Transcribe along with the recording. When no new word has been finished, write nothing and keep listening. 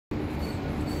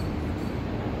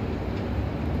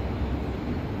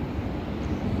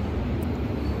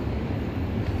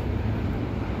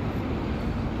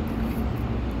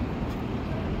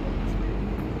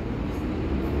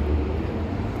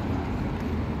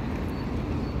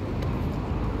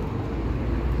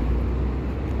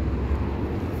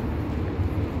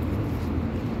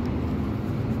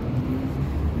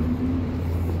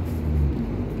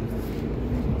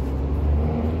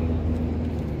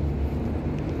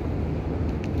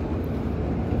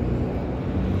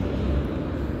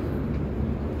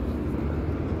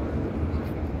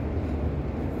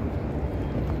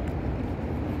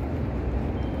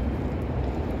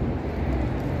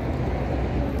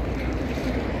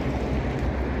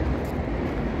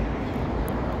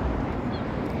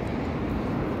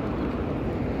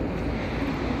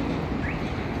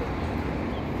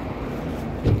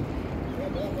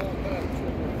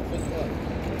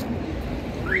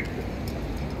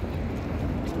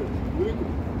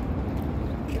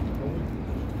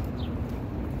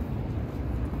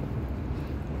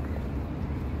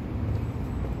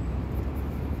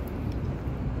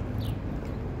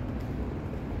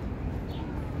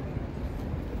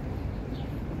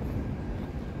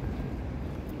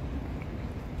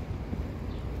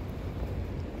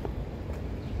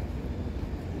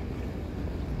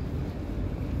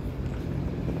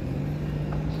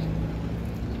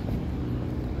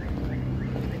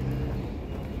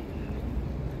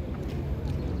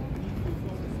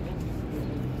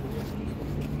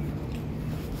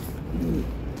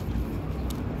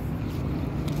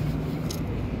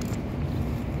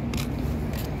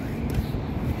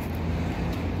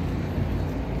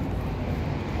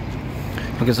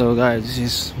Okay, so guys, this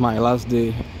is my last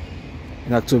day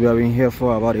in October. I've been here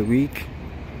for about a week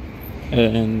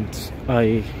and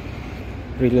I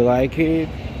really like it.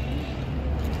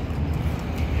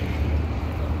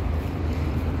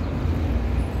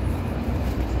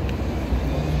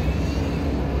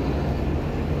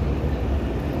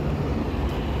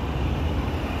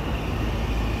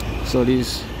 So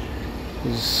this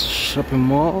is shopping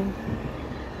mall.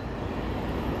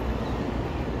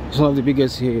 It's one of the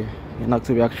biggest here in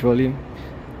Aktobe actually.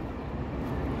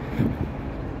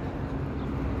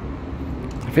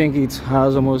 I think it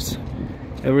has almost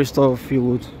every stuff you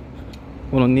would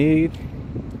want to need.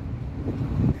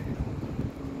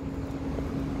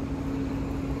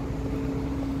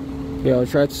 Yeah, I'll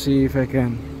try to see if I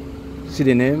can see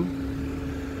the name.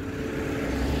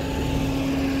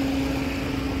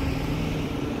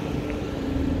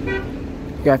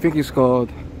 Yeah, I think it's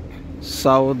called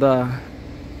Sauda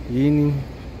Yini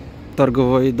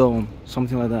Targovoi Dom,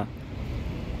 something like that.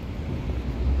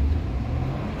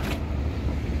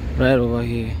 Right over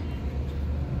here.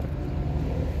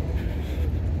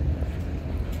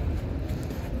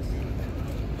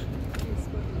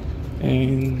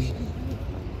 And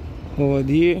over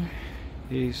there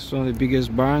is one of the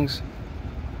biggest banks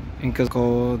in Kazakhstan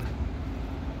called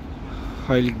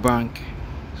Halyk Bank.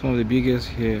 It's one of the biggest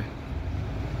here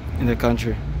in the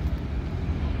country.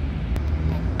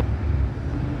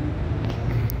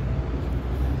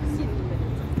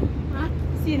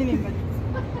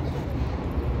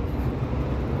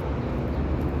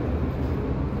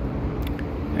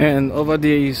 And over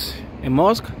there is a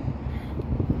mosque,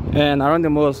 and around the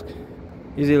mosque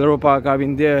is a little park. I've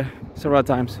been there several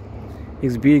times.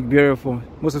 It's big, beautiful,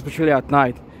 most especially at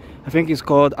night. I think it's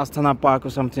called Astana Park or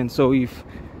something. So if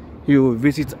you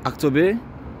visit Aktobe,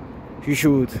 you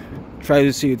should try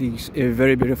to see it. It's a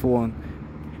very beautiful one,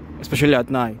 especially at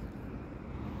night.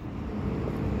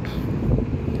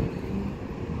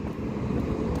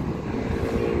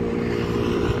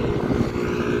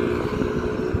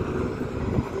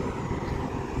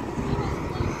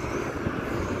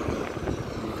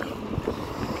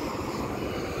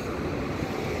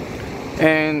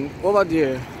 And over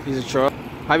there is a church.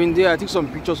 I've been there. I took some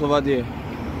pictures over there.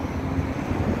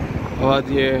 Over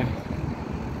there,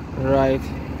 right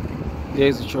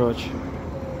there's the church.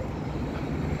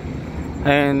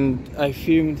 And I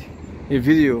filmed a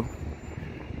video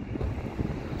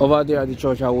over there at the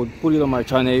church. I would put it on my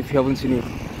channel if you haven't seen it.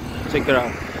 Check it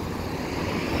out.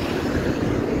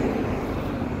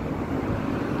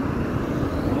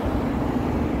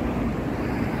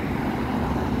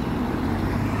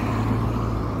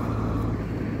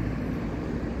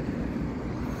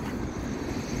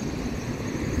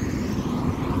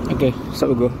 Okay, so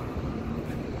we go.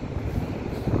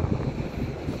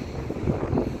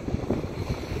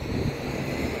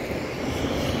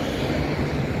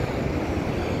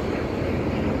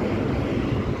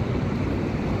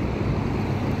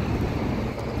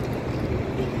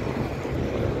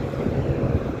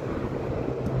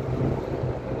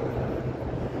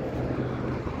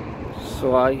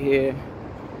 So right here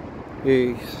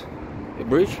is a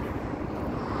bridge.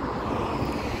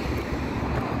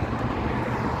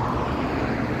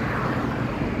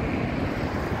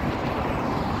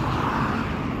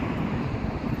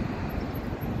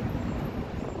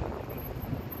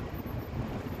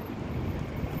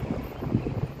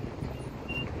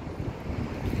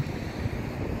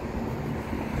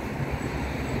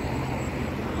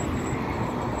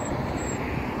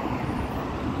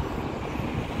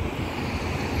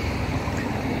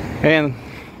 And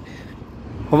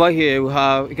over here we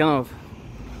have a kind of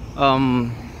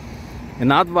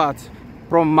an advert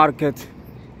from Market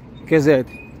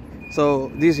KZ.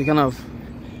 So this is kind of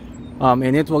a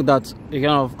network that kind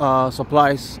of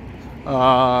supplies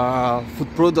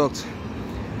food products,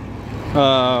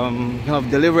 kind of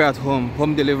delivery at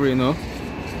home delivery, you know.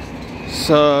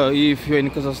 So if you're in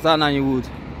Kazakhstan and you would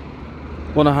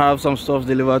want to have some stuff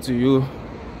delivered to you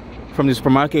from the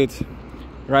supermarket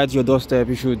right to your doorstep,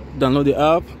 you should download the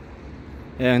app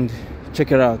and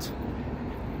check it out.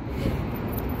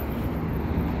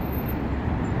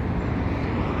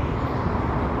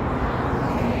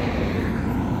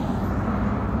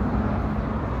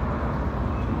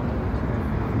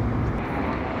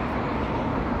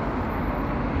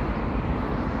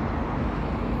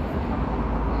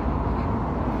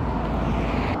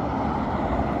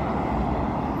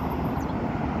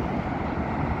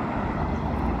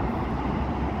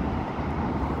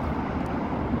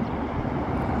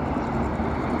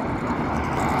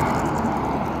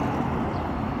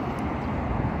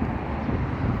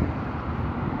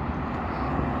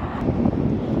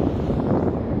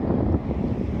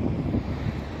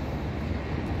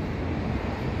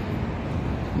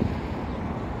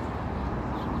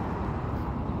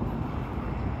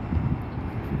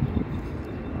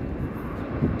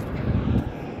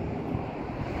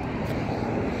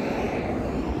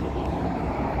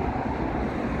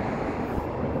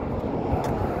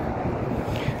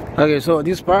 Okay, so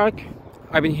this park,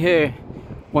 I've been here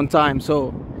one time.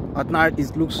 So at night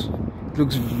it looks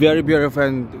very beautiful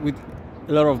and with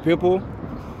a lot of people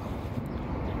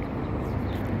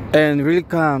and really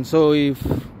calm. So if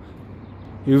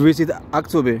you visit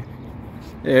Akтобе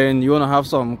and you want to have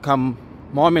some calm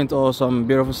moment or some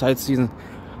beautiful sightseeing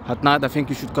at night, I think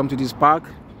you should come to this park.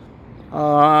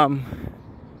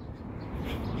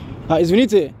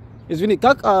 Извините,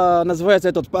 как называется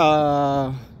этот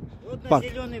парк?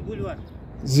 Водно-зеленый бульвар.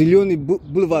 Зеленый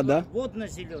бульвар, да?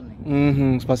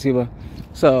 Водно-зеленый. Спасибо.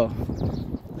 So,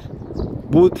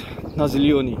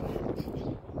 водно-зеленый.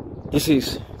 This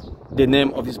is the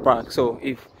name of this park. So,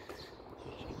 if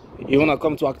you wanna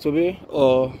come to Актобе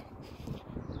or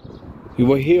you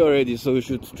were here already, so you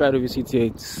should try to visit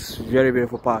it. It's very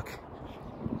beautiful park.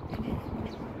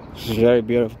 It's very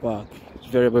beautiful park. It's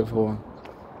very beautiful one.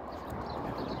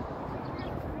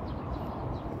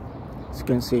 As you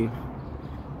can see,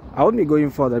 I won't be going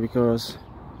further because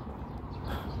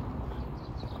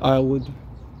I would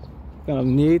kind of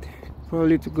need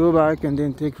probably to go back and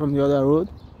then take from the other road,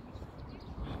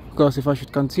 because if I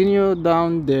should continue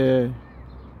down there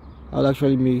I'll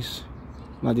actually miss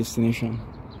my destination.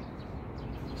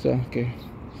 So okay,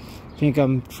 I think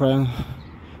I'm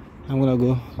gonna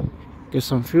go get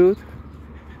some food,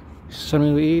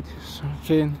 something to eat,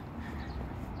 something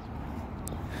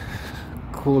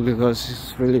cool, because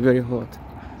it's really very hot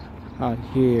out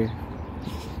here.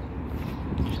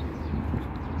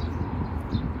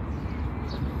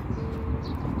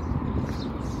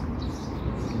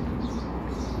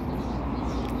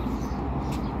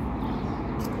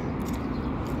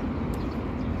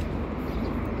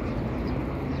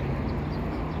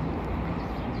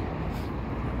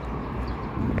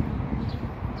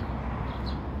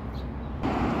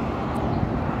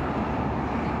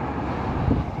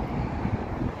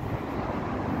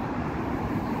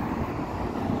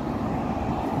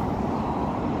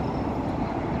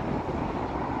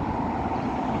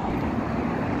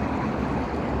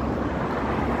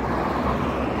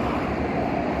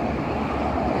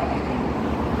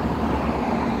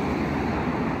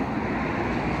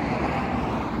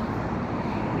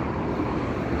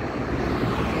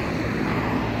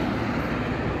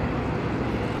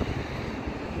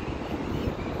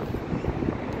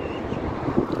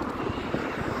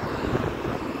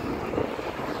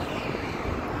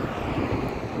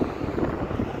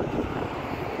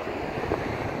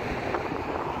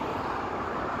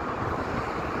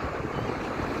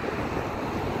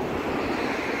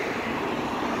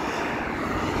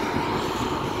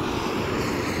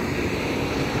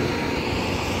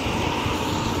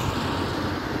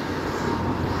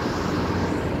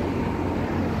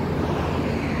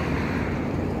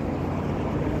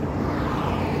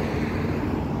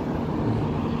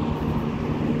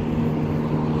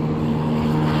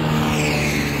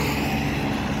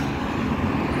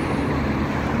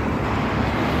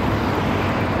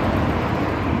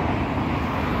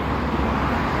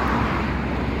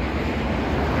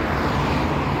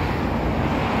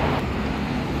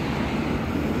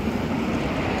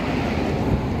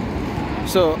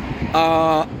 So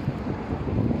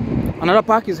another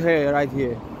park is here, right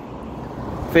here.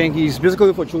 I think it's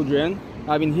basically for children.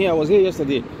 I was here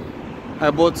yesterday. I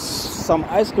bought some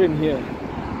ice cream here.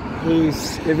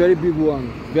 It's a very big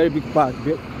one, very big park,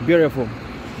 beautiful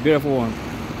one.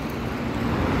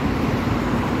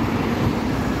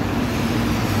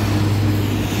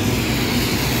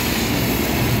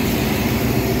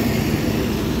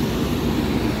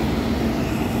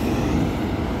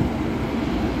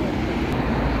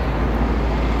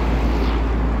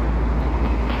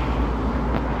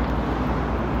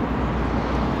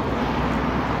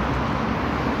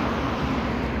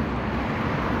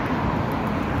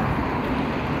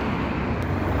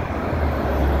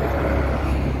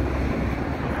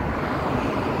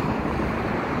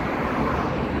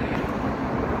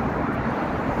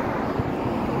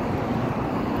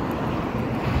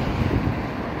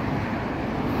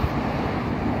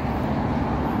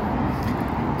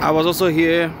 I was also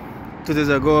here 2 days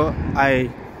ago. I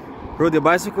rode a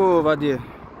bicycle over there.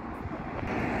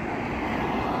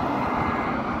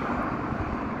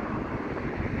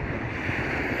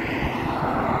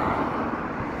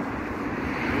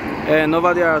 And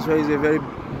over there as well is a very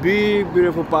big,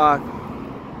 beautiful park.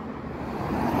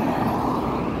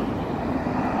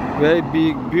 Very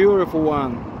big, beautiful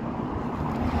one.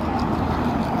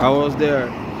 I was there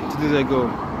 2 days ago.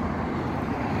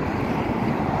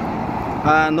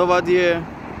 And over there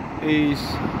is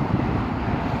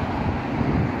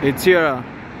a tiara,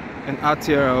 an art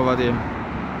tiara over there.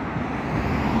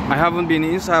 I haven't been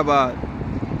inside, but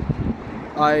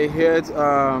I heard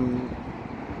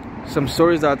some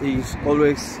stories that he's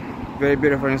always very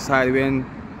beautiful inside when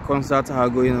concerts are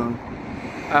going on.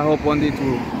 I hope one day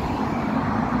to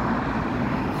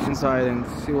inside and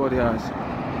see what he has.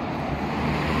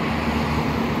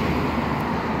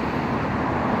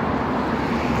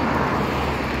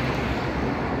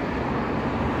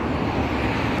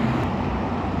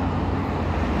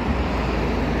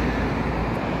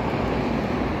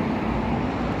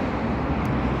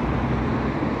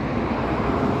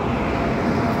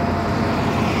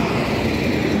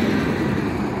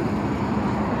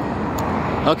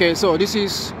 Okay, so this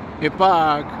is a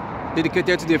park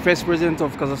dedicated to the first president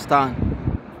of Kazakhstan,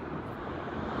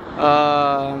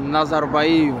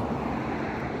 Nazarbayev,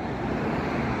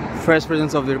 first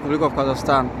president of the Republic of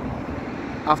Kazakhstan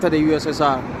after the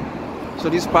USSR. So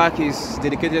this park is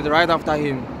dedicated right after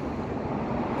him.